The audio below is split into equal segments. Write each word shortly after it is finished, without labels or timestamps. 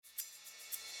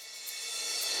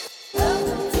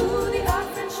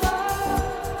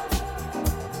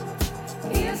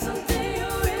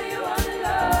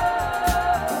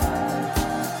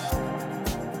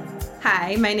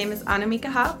Hi, my name is Annamieka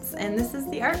Hops, and this is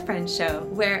the Art Friends Show,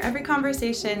 where every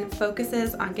conversation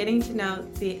focuses on getting to know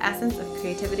the essence of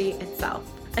creativity itself.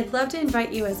 I'd love to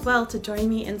invite you as well to join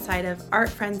me inside of Art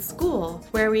Friends School,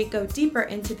 where we go deeper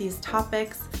into these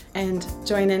topics and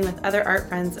join in with other art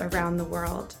friends around the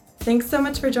world. Thanks so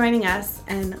much for joining us,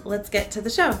 and let's get to the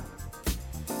show.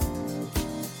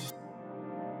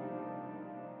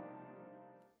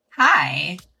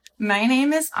 Hi, my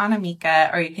name is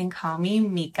Annamieka, or you can call me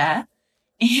Mika,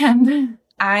 and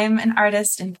I'm an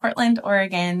artist in Portland,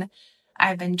 Oregon.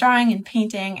 I've been drawing and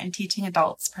painting and teaching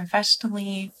adults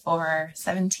professionally for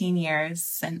 17 years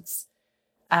since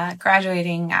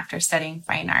graduating after studying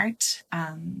fine art.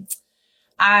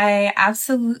 I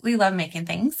absolutely love making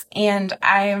things, and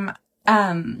I'm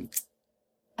I'm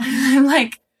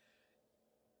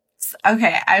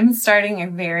starting a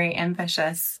very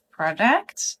ambitious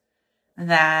project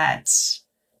that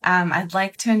I'd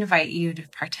like to invite you to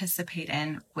participate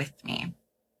in with me.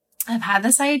 I've had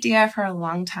this idea for a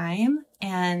long time,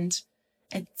 and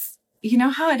it's, you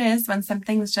know how it is when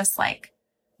something's just like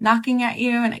knocking at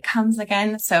you and it comes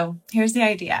again. So here's the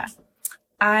idea.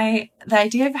 The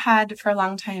idea I've had for a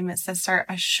long time is to start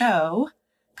a show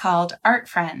called Art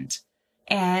Friend.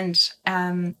 And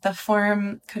the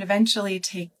form could eventually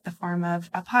take the form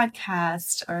of a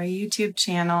podcast or a YouTube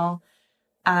channel.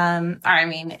 In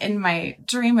my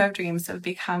dream of dreams, it would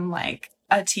become like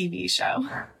a TV show.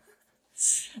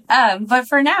 But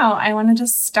for now, I want to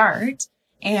just start.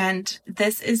 And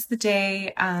this is the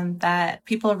day that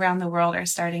people around the world are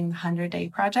starting the 100-Day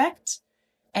Project.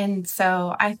 And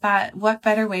so I thought, what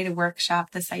better way to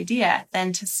workshop this idea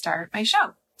than to start my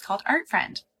show called Art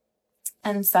Friend?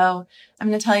 And so I'm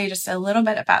going to tell you just a little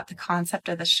bit about the concept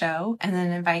of the show and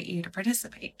then invite you to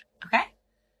participate. Okay?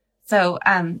 So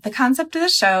the concept of the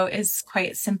show is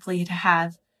quite simply to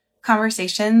have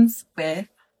conversations with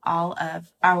all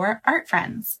of our art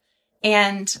friends.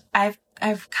 And I've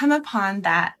come upon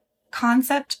that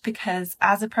concept because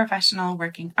as a professional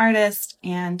working artist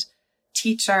and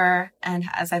teacher, and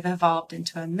as I've evolved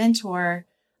into a mentor,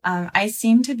 I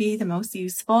seem to be the most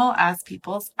useful as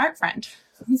people's art friend.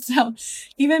 So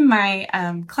even my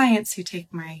clients who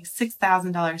take my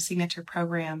 $6,000 signature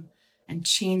program and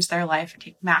change their life and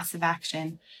take massive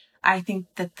action, I think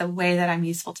that the way that I'm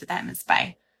useful to them is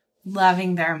by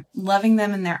loving them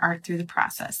and their art through the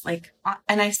process.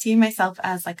 And I see myself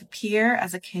as like a peer,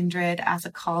 as a kindred, as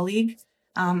a colleague.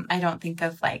 I don't think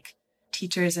of like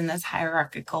teachers in this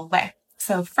hierarchical way.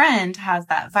 So friend has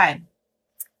that vibe.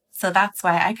 So that's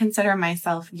why I consider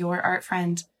myself your art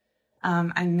friend.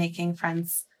 I'm making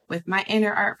friends with my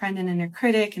inner art friend and inner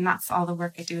critic, and that's all the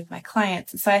work I do with my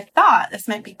clients. And so I thought this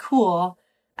might be cool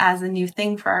as a new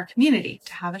thing for our community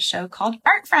to have a show called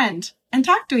Art Friend and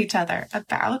talk to each other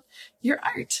about your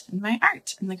art and my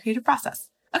art and the creative process.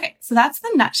 Okay, so that's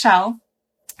the nutshell.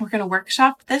 We're going to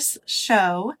workshop this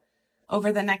show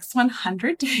over the next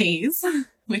 100 days,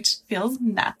 which feels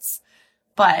nuts,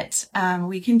 but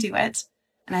we can do it.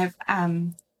 And I've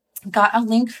got a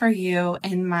link for you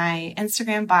in my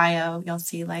Instagram bio. You'll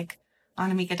see like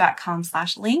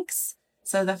annamieka.com/links.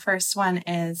 So the first one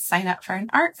is sign up for an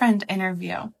art friend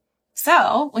interview.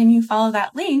 So when you follow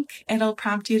that link, it'll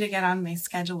prompt you to get on my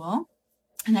schedule.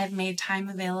 And I've made time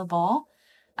available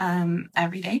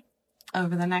every day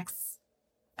over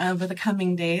the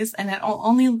coming days. And it'll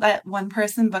only let one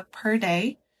person book per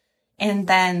day. And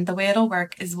then the way it'll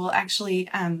work is we'll actually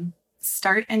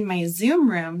start in my Zoom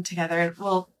room together.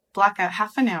 We'll block out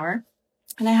half an hour.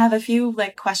 And I have a few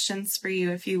questions for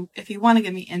you if you want to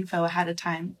give me info ahead of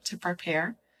time to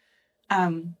prepare.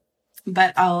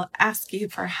 But I'll ask you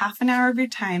for half an hour of your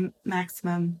time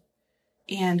maximum.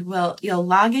 And you'll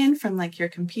log in from your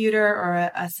computer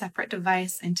or a separate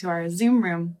device into our Zoom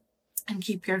room and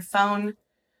keep your phone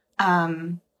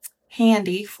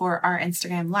handy for our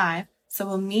Instagram Live. So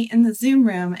we'll meet in the Zoom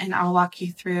room and I'll walk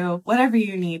you through whatever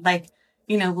you need.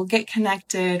 We'll get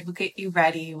connected, we'll get you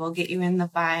ready, we'll get you in the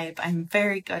vibe. I'm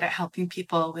very good at helping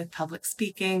people with public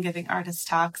speaking, giving artist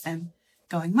talks, and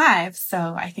going live.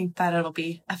 So I think that it'll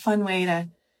be a fun way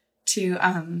to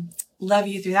love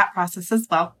you through that process as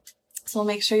well. So we'll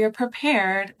make sure you're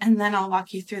prepared, and then I'll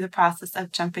walk you through the process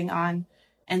of jumping on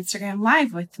Instagram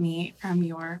Live with me from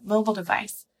your mobile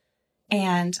device.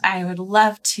 And I would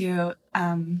love to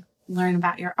learn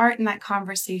about your art in that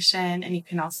conversation, and you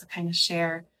can also kind of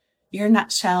share your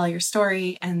nutshell, your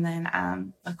story, and then,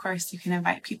 of course, you can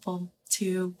invite people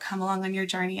to come along on your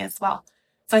journey as well.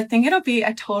 So I think it'll be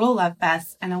a total love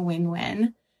fest and a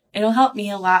win-win. It'll help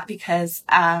me a lot because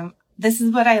this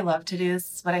is what I love to do.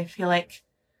 This is what I feel like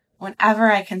whenever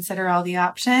I consider all the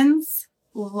options,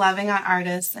 loving on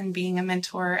artists and being a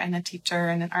mentor and a teacher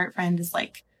and an art friend is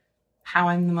like how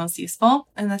I'm the most useful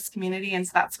in this community. And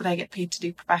so that's what I get paid to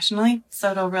do professionally.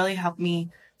 So it'll really help me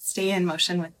stay in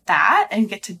motion with that and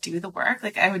get to do the work.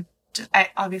 Like I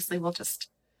obviously will just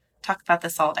talk about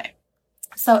this all day.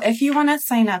 So if you want to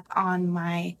sign up on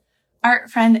my art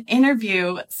friend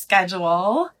interview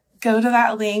schedule, go to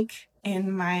that link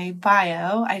in my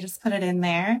bio. I just put it in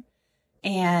there.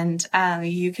 And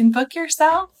you can book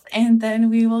yourself, and then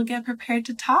we will get prepared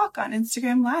to talk on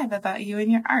Instagram Live about you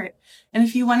and your art. And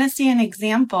if you want to see an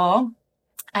example,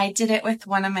 I did it with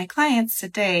one of my clients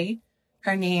today.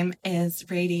 Her name is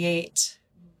her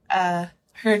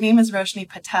name is Roshni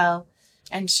Patel,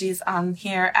 and she's on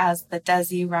here as the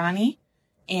Desi Rani.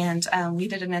 And we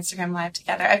did an Instagram Live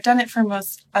together. I've done it for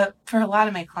a lot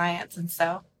of my clients, and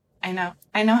so I know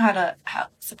how to help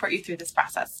support you through this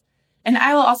process. And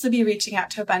I will also be reaching out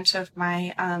to a bunch of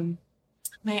my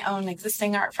my own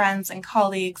existing art friends and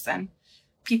colleagues and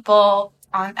people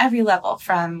on every level,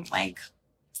 from like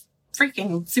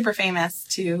freaking super famous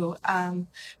to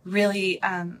really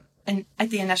at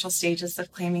the initial stages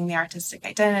of claiming the artistic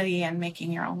identity and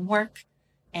making your own work.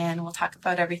 And we'll talk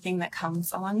about everything that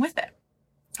comes along with it.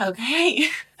 Okay.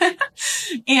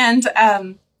 And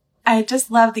I just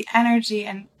love the energy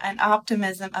and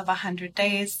optimism of 100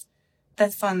 days.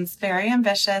 This one's very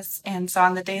ambitious. And so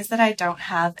on the days that I don't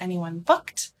have anyone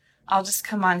booked, I'll just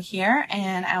come on here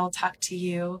and I will talk to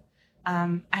you.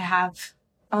 I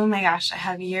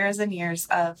have years and years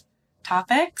of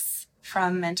topics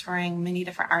from mentoring many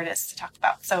different artists to talk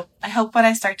about. So I hope what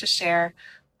I start to share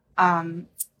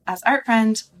as art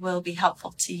friend will be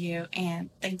helpful to you.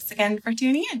 And thanks again for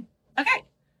tuning in. Okay,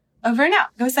 over and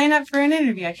out. Go sign up for an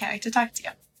interview. I can't wait to talk to you.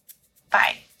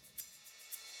 Bye.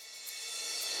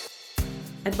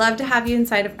 I'd love to have you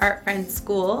inside of Art Friend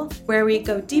School, where we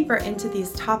go deeper into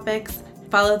these topics.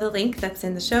 Follow the link that's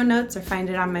in the show notes or find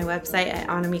it on my website at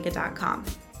annamieka.com.